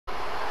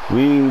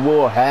we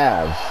will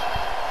have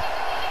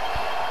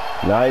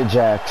Nia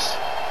Jax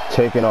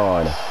taking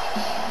on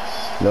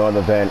no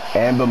other than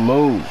Ember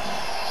Moon.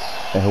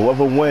 And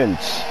whoever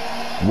wins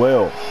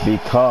will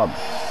become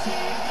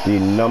the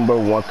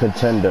 #1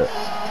 contender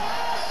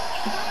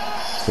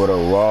for the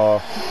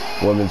Raw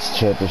Women's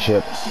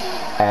Championship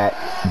at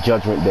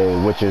Judgment Day,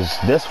 which is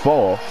this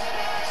fall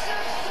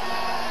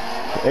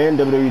in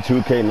WWE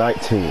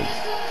 2K19.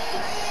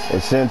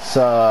 And since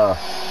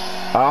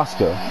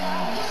Asuka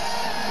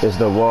is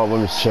the Raw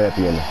Women's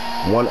Champion,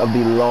 one of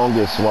the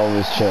longest Raw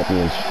Women's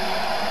Champions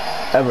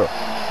ever,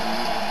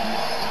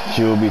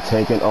 she will be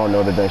taking on no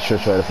other than Trish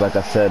Stratus, like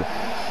I said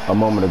a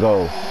moment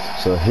ago.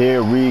 So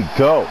here we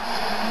go.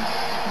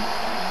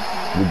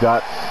 We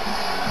got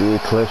the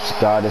Eclipse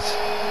Goddess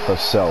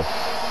herself,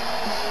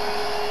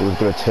 who's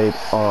going to take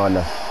on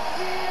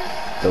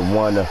the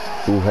one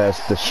who has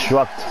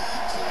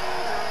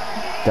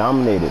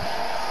dominated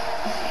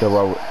the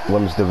Raw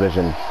Women's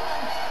division,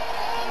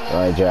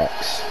 Nia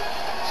Jax.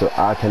 So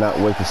I cannot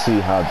wait to see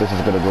how this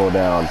is going to go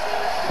down.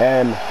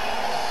 And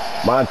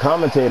my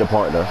commentator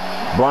partner,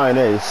 Brian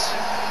Ace,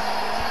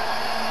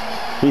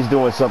 he's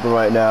doing something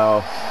right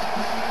now.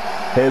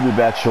 He'll be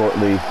back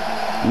shortly,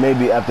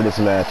 maybe after this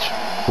match.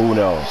 Who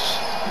knows?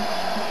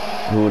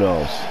 Who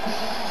knows?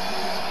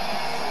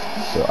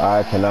 So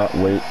I cannot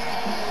wait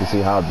to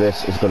see how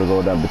this is going to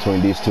go down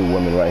between these two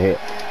women right here.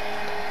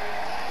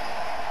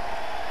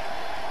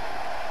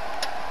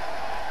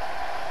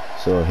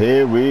 So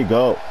here we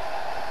go.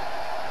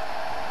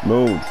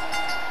 Moon,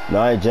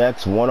 Nia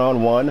Jax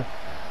one-on-one.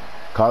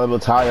 Collarbone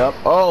tie up.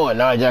 Oh, and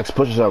Nia Jax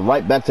pushes her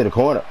right back to the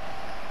corner.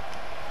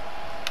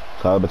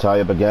 Collarbone tie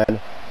up again.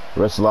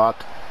 Wrist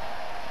lock.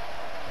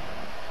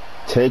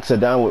 Takes her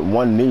down with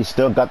one knee.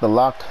 Still got the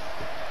lock.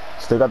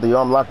 Still got the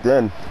arm locked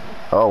in.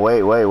 Oh,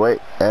 wait.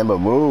 Ember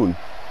Moon.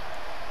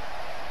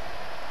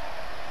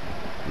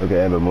 Look at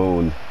Ember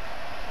Moon,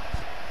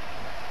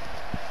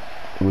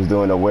 who's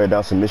doing a wear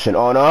down submission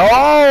on her.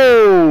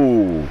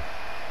 Oh!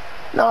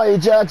 Nia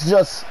Jax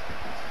just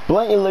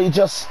blatantly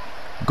just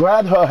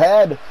grabbed her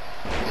head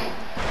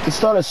and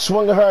started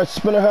swinging her,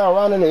 spinning her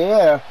around in the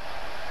air.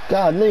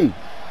 Godly.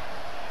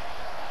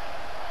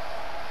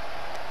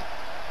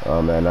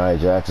 Oh man, Nia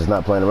Jax is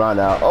not playing around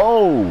now.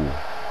 Oh!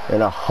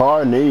 And a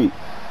hard knee.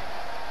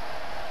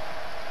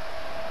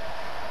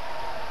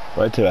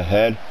 Right to the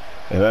head.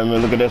 And remember,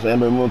 look at this.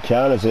 Ember Moon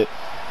counters it.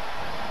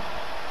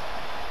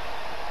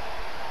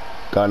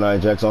 Got Nia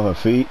Jax on her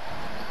feet.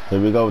 Here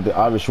we go with the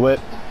Irish whip.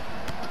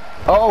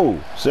 Oh!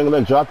 Single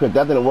leg drop kick.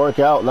 That didn't work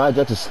out. Nia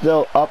Jax is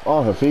still up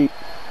on her feet.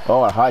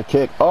 Oh, a high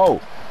kick.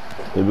 Oh!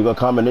 Here we go.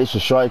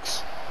 Combination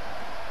strikes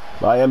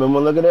by Ember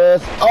Moon. Look at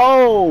this.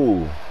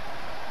 Oh!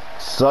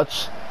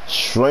 Such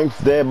strength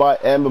there by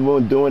Ember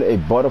Moon, doing a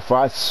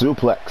butterfly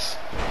suplex.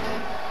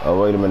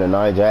 Oh, wait a minute.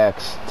 Nia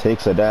Jax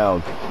takes her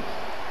down.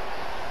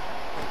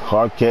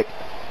 Hard kick.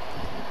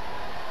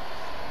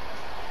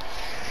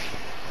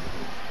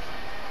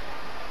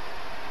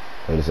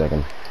 Wait a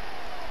second.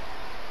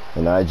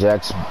 And Nia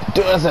Jax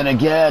does it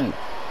again.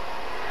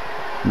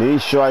 Knee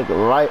strike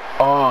right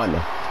on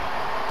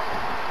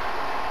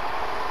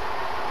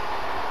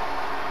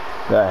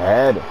the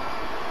head.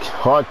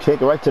 Hard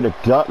kick right to the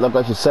gut. Look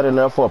like she's setting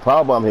up for a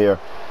powerbomb here.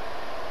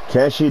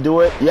 Can she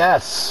do it?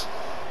 Yes.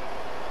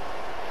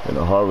 And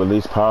a hard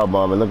release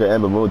powerbomb. And look at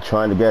Ember Moon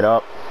trying to get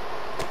up.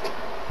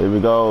 Here we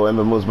go.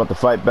 Ember Moon's about to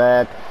fight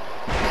back.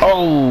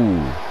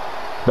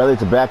 Oh! Belly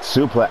to back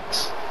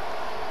suplex.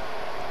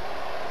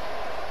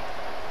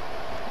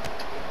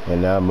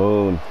 And now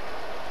Moon.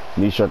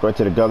 Knee strike right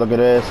to the gut. Look at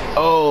this.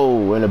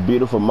 Oh! And a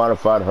beautiful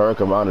modified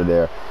hurricane Rana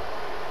there.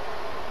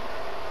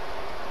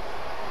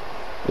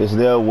 Is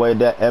there a way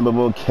that Ember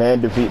Moon can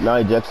defeat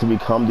Nia Jax to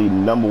become the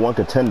 #1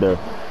 contender?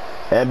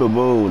 Ember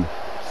Moon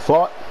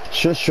fought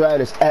Trish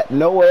Stratus at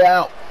No Way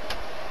Out.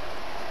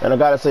 And I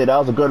gotta say, that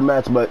was a good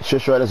match, but Trish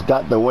Stratus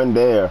got the win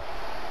there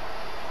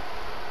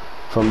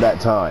from that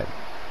time.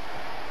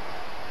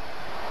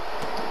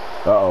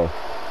 Uh-oh.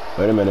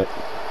 Wait a minute.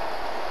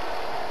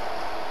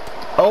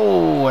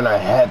 Oh, and a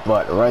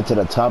headbutt right to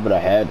the top of the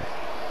head.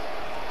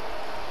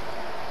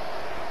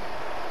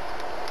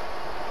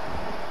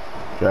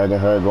 Dragging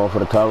her, going for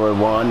the cover.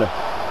 One.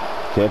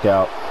 Kick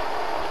out.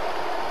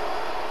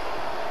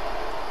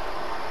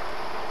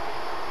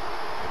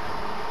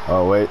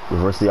 Oh, wait.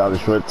 Reverse the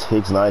Irish whip.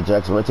 Takes Nia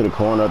Jax right to the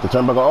corner. At the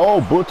turnbuckle.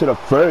 Oh, boot to the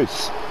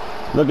face.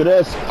 Look at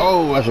this.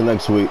 Oh, Russian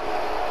leg sweep.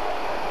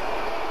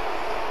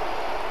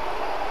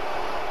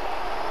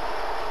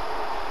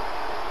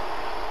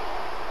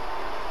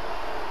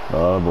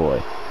 Oh,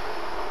 boy.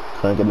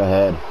 Cranking the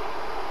head.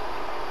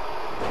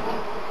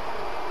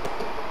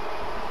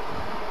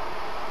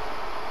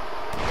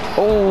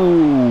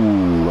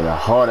 Oh, and a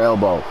hard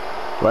elbow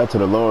right to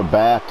the lower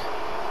back.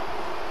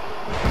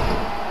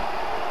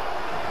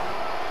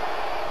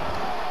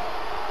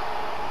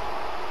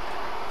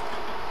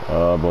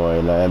 Oh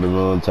boy, now Ember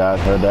Moon ties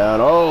her down.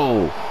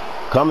 Oh,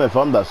 coming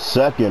from the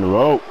second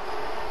rope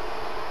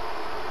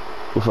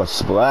with a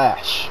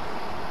splash.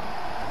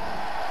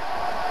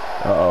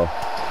 Uh-oh.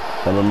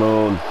 Ember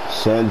Moon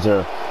Sends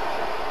her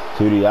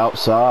to the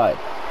outside.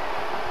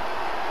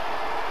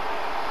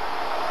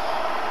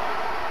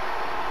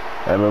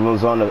 Ember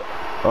Moon's on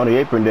the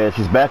apron there.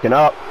 She's backing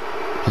up.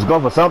 She's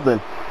going for something.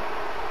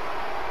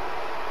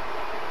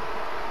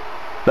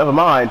 Never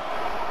mind.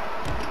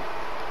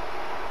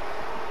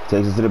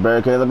 Takes us to the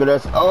barricade. Look at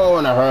this. Oh,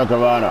 and a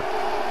hurricanrana.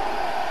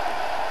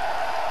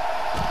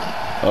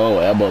 Oh,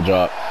 elbow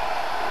drop.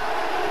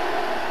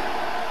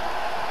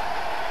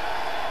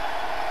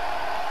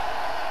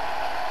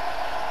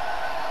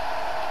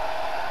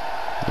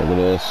 Look at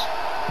this.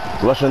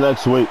 Russia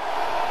next week.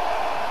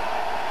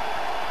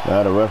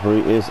 Now the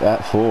referee is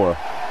at 4.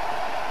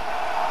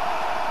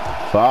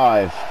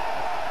 5.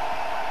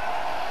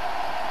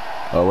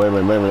 Oh, wait a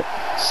minute.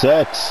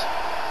 6.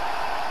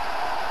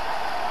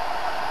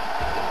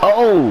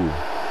 Oh!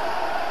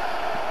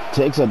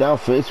 Takes her down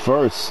face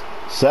first.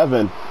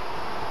 7.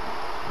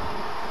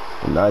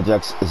 And Nia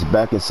Jax is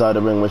back inside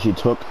the ring when she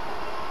took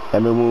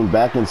Ember Moon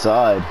back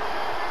inside.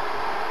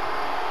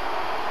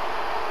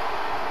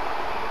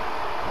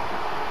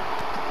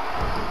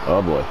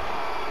 Oh boy.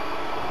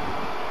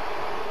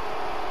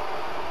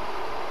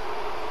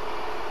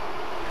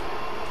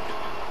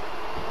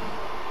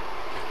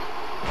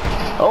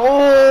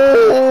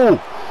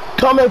 Oh!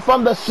 Coming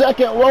from the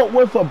second rope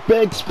with a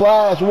big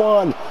splash.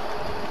 1.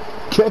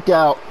 Kick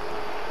out.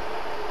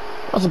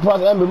 I'm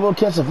surprised Ember Moon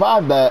can't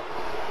survive that.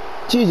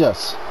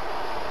 Jesus.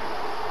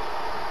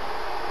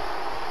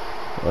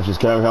 Well, she's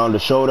carrying her on the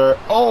shoulder.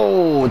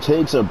 Oh,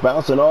 takes her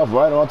bouncing off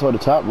right onto the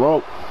top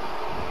rope.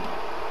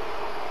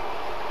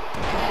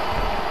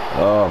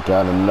 Oh,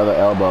 God, another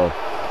elbow.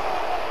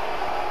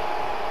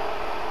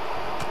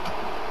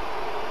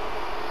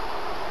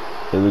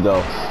 Here we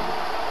go.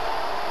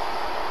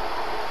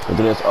 Look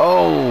at this.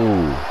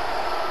 Oh!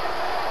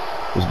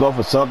 Was going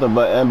for something,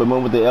 but Ember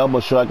Moon with the elbow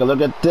striker.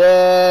 Look at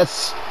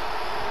this!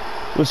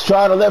 Was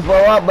trying to lift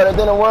her up, but it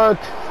didn't work.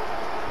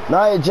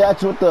 Nia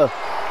Jax with the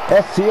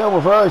STO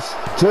reverse.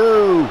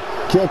 2.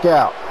 Kick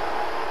out.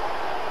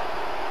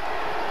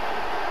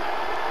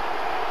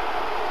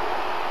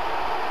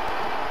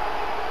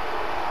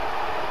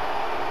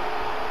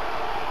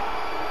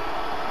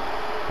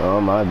 Oh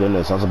my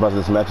goodness, I'm surprised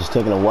this match is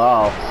taking a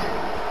while.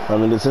 I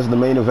mean, this is the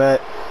main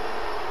event.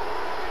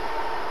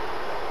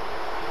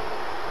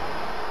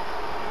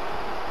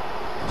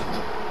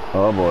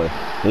 Oh boy.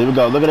 Here we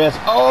go. Look at this.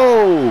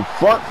 Oh!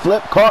 Front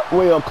flip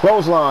cartwheel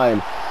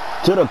clothesline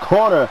to the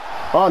corner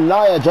on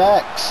Nia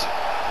Jax.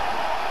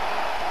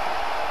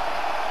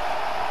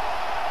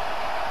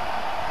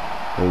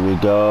 Here we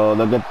go.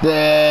 Look at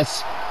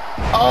this.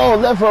 Oh,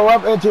 lift her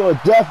up into a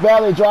Death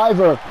Valley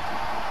driver.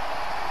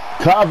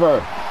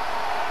 Cover.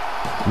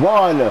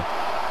 1,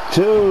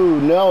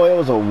 2. No, it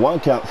was a 1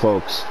 count,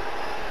 folks.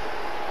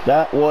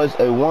 That was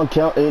a 1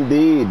 count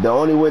indeed. The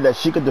only way that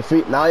she could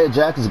defeat Nia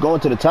Jax is going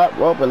to the top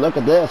rope, and look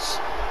at this.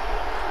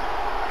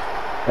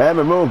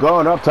 Ember Moon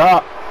going up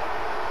top.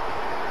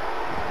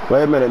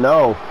 Wait a minute,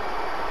 no.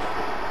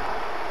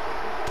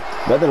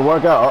 That didn't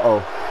work out.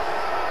 Uh-oh.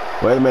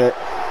 Wait a minute.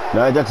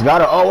 Nia Jax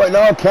got her. Oh, wait,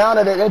 no.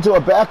 Counted it into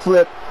a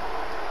backflip.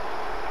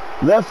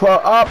 Lift her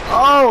up.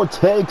 Oh,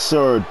 takes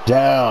her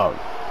down.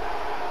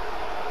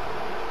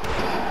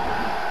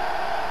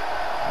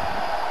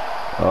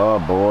 Oh,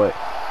 boy.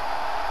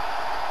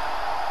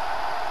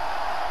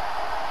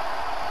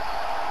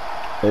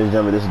 Ladies and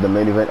gentlemen, this is the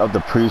main event of the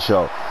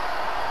pre-show.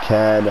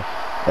 Can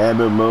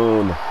Ember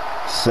Moon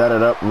set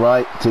it up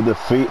right to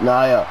defeat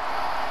Nia?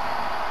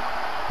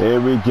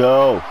 Here we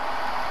go.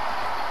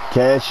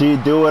 Can she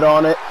do it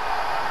on it?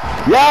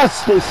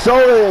 Yes! The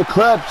solar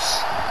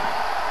eclipse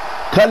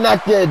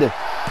connected.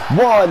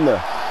 1,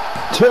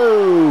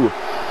 2,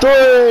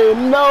 3.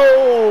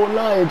 No!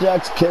 Nia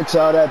Jax kicks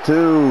out at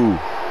 2.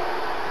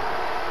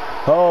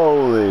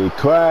 Holy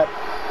crap.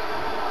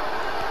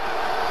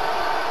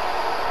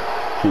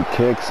 She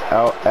kicks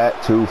out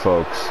at 2,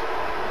 folks.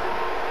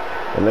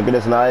 And look at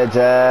this, Nia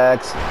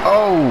Jax.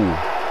 Oh!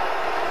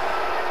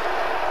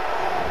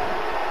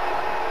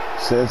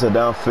 Sends her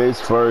down face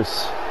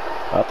first.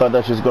 I thought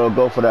that she was going to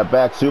go for that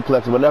back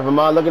suplex, but never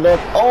mind. Look at that.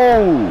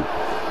 Oh!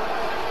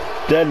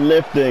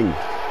 Deadlifting.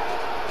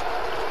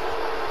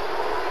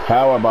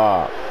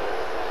 Powerbomb.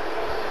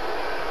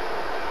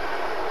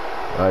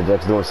 Nia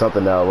Jax doing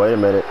something now. Wait a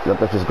minute. Look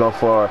like she's going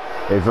for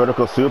a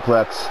vertical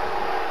suplex.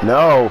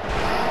 No.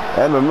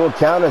 Ember Moon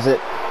counters it.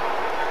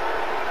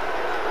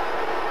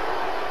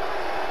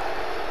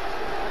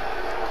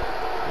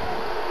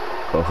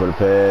 Go for the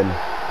pin.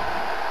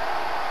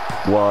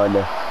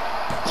 1,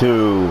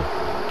 2.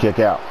 Kick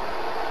out.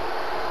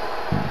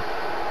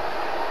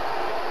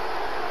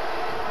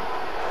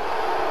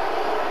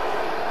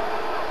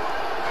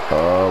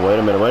 Oh, wait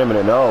a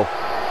minute. No.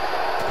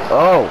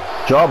 Oh,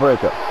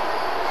 jawbreaker.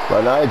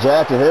 By Nia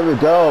Jax, and here we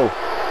go.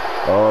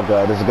 Oh,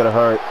 God, this is going to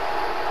hurt.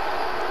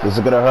 This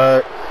is going to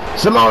hurt.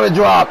 Samoan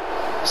drop.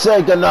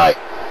 Say goodnight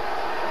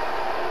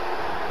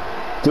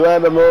to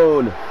Ember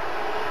Moon.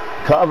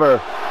 Cover.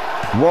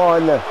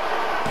 1,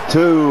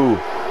 2,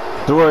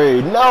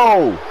 3.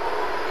 No!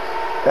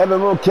 Ember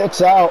Moon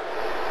kicks out.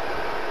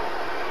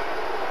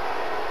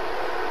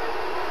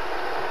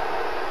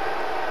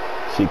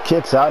 She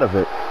kicks out of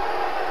it.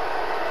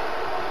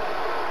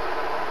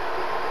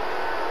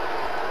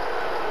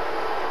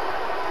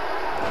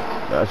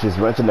 Now she's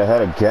wrenching the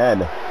head again.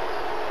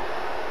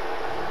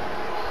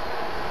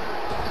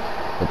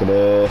 Look at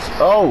this.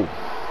 Oh!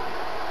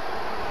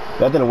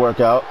 That didn't work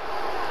out.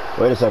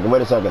 Wait a second.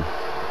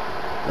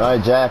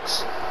 Alright,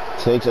 Jax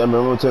takes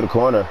Ember Moon to the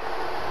corner.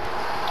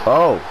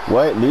 Oh,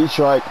 wait, knee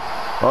strike.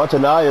 On to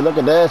Nia, look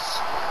at this.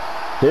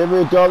 Here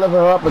we go, lifting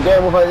her up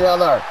again with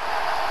another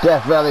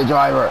Death Valley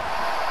driver.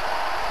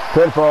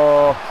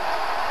 Pinfall.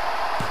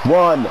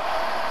 1,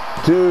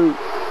 2,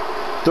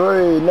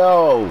 3,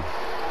 no.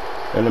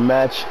 And the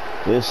match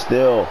is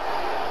still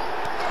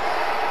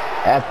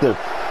active.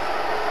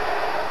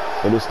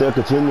 It is still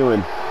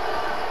continuing.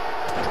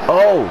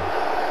 Oh!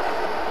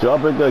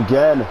 Jawbreaker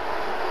again.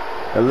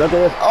 And look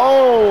at this.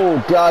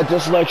 Oh, God,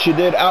 just like she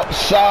did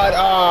outside.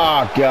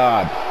 Oh,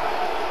 God.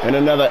 And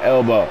another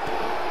elbow.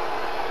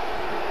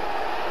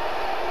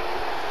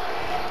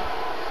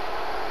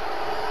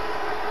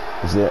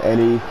 Is there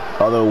any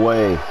other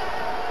way?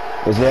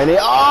 Is there any?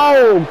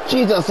 Oh,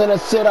 Jesus! And a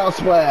sit-out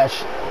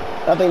splash.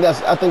 I think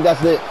that's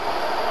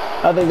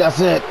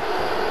it.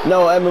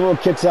 No, Ember Moon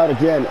kicks out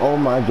again. Oh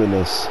my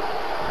goodness.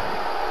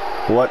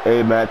 What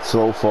a match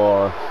so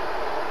far.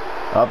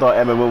 I thought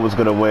Ember Moon was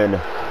gonna win.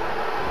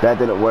 That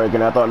didn't work,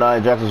 and I thought Nia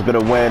Jax was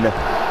gonna win.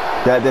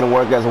 That didn't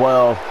work as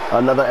well.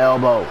 Another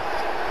elbow.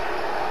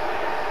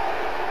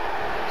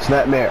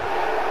 Snapmare.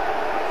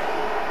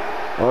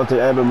 On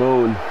to Ember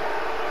Moon.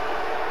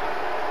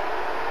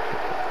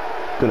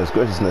 Goodness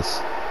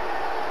graciousness.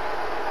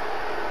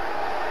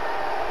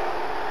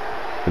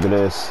 Look at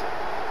this.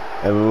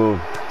 Ember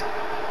Moon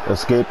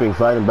escaping,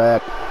 fighting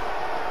back.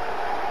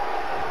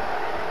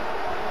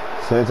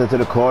 Sends it to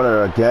the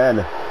corner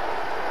again.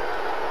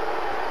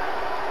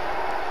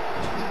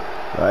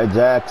 Alright,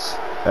 Jax.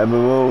 Ember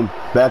Moon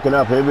backing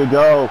up. Here we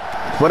go.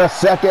 For the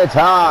second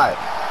time.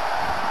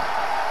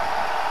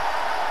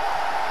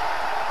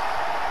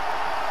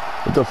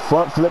 With the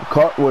front flip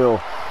cartwheel.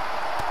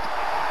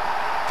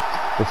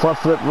 The front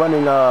flip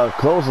running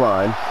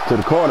clothesline to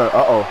the corner.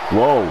 Uh-oh.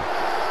 Whoa.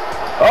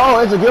 Oh,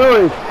 it's a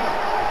Guri.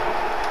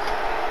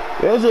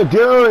 It's a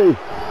Guri.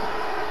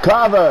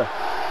 Cover.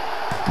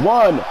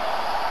 1,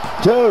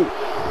 2.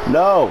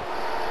 No.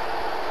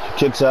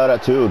 She kicks out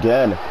at 2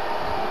 again.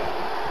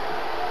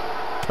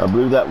 I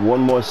believe that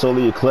one more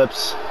solar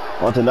eclipse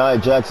onto Nia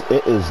Jax.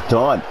 It is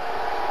done.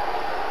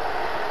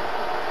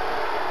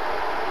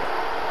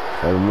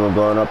 Everyone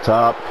going up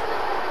top.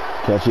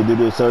 Can she do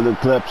the solar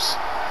eclipse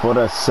for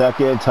the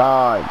second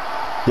time?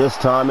 This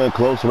time in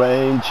close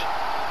range.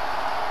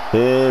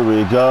 Here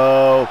we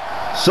go.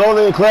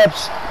 Solar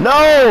eclipse.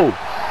 No!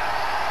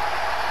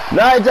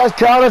 Nia Jax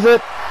counters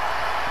it.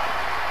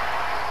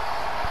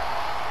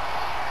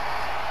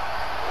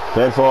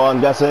 Pinfall,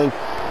 I'm guessing.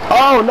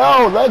 Oh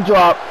no! Leg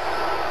drop.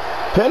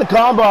 Pin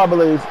combo, I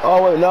believe.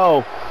 Oh wait,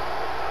 no.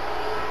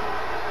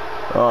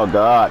 Oh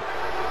God.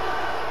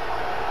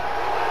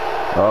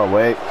 Oh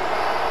wait.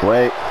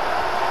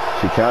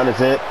 She counters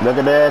it. Look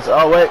at this.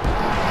 Oh wait.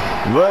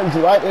 Runs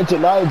right into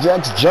Nia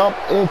Jax. Jump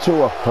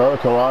into a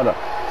Hurricanrana.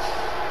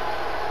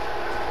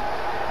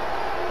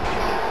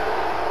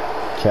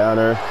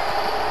 Counter.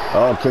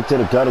 Oh, kick to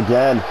the gut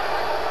again.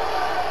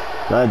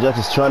 Nia Jax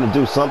is trying to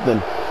do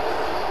something.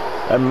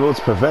 Everyone's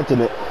preventing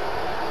it.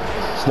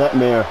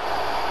 Snapmare.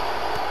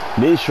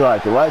 Knee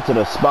strike right to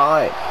the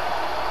spine.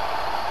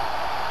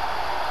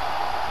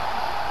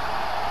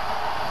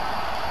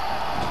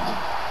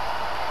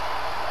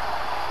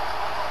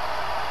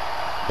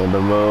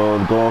 Ember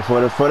Moon going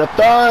for the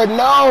third.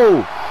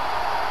 No!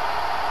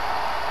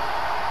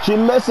 She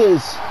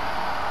misses.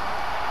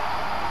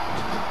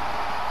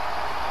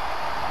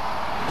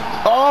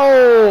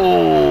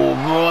 Oh,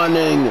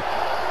 running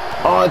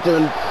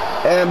onto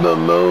Ember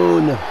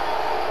Moon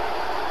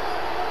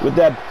with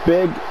that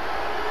big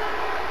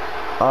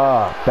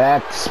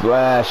back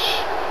splash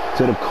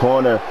to the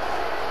corner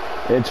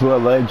into a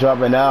leg drop,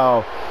 and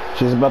now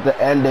she's about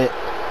to end it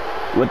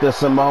with the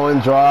Samoan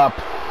drop.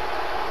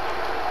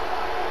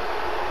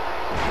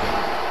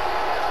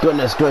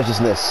 Goodness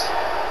graciousness.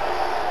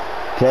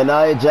 Can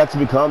Nia Jax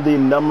become the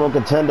 #1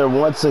 contender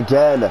once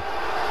again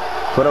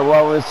for the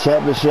Raw Women's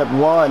Championship?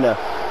 1,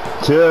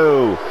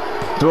 2,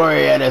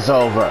 3, and it's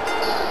over.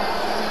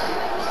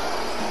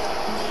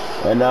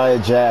 And Nia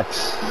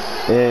Jax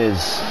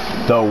is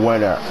the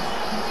winner.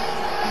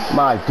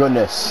 My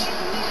goodness.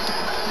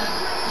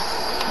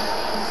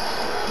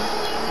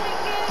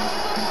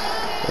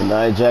 And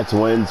Nia Jax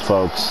wins,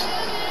 folks.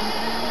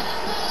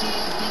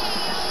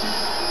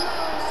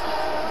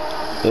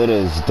 It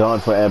is done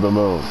for Ember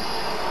Moon.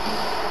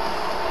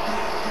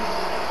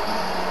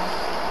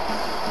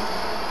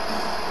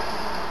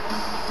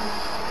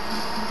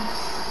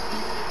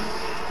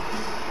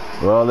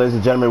 Well, ladies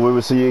and gentlemen, we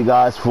will see you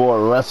guys for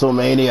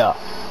WrestleMania.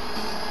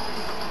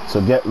 So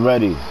get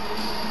ready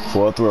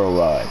for a thrill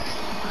ride.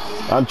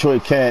 I'm Troy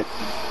Kent,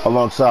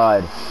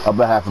 alongside on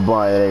behalf of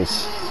Brian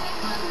Ace.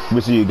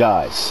 We'll see you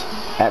guys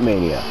at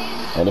Mania,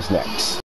 and it's next.